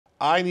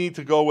I need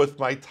to go with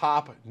my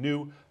top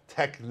new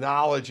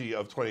technology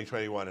of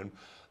 2021. And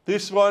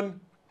this one,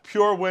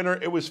 pure winner,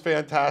 it was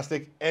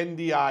fantastic,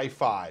 NDI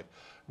 5.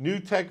 New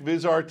Tech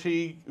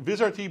VizRT.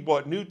 VizRT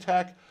bought New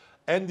Tech.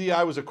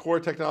 NDI was a core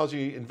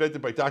technology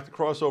invented by Dr.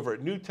 Crossover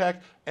at New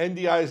Tech.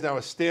 NDI is now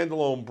a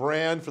standalone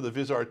brand for the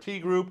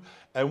VizRT group,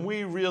 and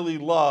we really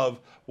love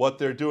what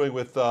they're doing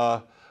with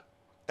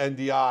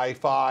NDI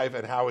 5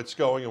 and how it's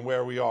going and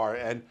where we are.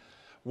 And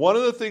one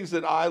of the things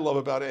that I love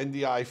about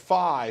NDI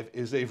 5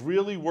 is they've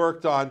really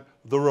worked on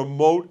the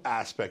remote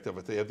aspect of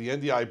it. They have the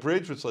NDI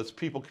bridge, which lets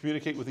people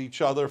communicate with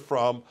each other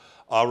from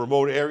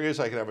remote areas.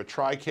 I can have a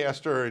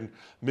TriCaster in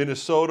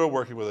Minnesota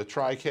working with a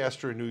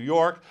TriCaster in New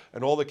York,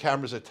 and all the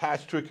cameras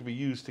attached to it can be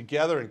used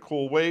together in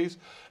cool ways.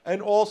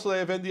 And also they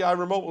have NDI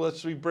remote, which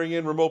lets me bring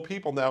in remote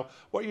people. Now,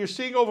 what you're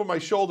seeing over my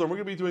shoulder, and we're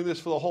going to be doing this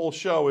for the whole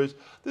show, is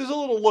there's a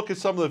little look at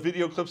some of the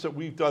video clips that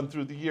we've done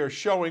through the year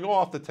showing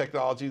off the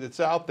technology that's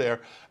out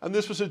there. And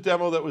this was a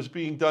demo that was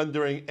being done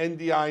during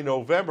NDI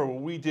November, where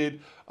we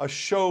did a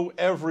show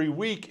every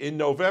week in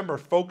November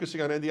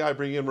focusing on NDI,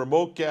 bringing in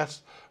remote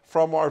guests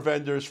from our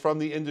vendors, from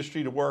the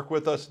industry to work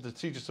with us and to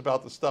teach us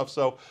about the stuff.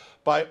 So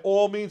by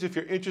all means, if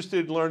you're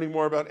interested in learning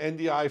more about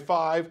NDI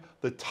 5,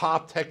 the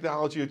top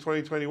technology of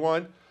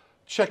 2021,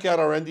 check out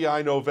our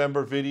NDI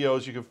November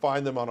videos. You can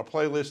find them on a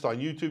playlist on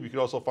YouTube. You can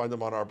also find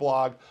them on our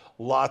blog.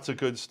 Lots of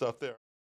good stuff there.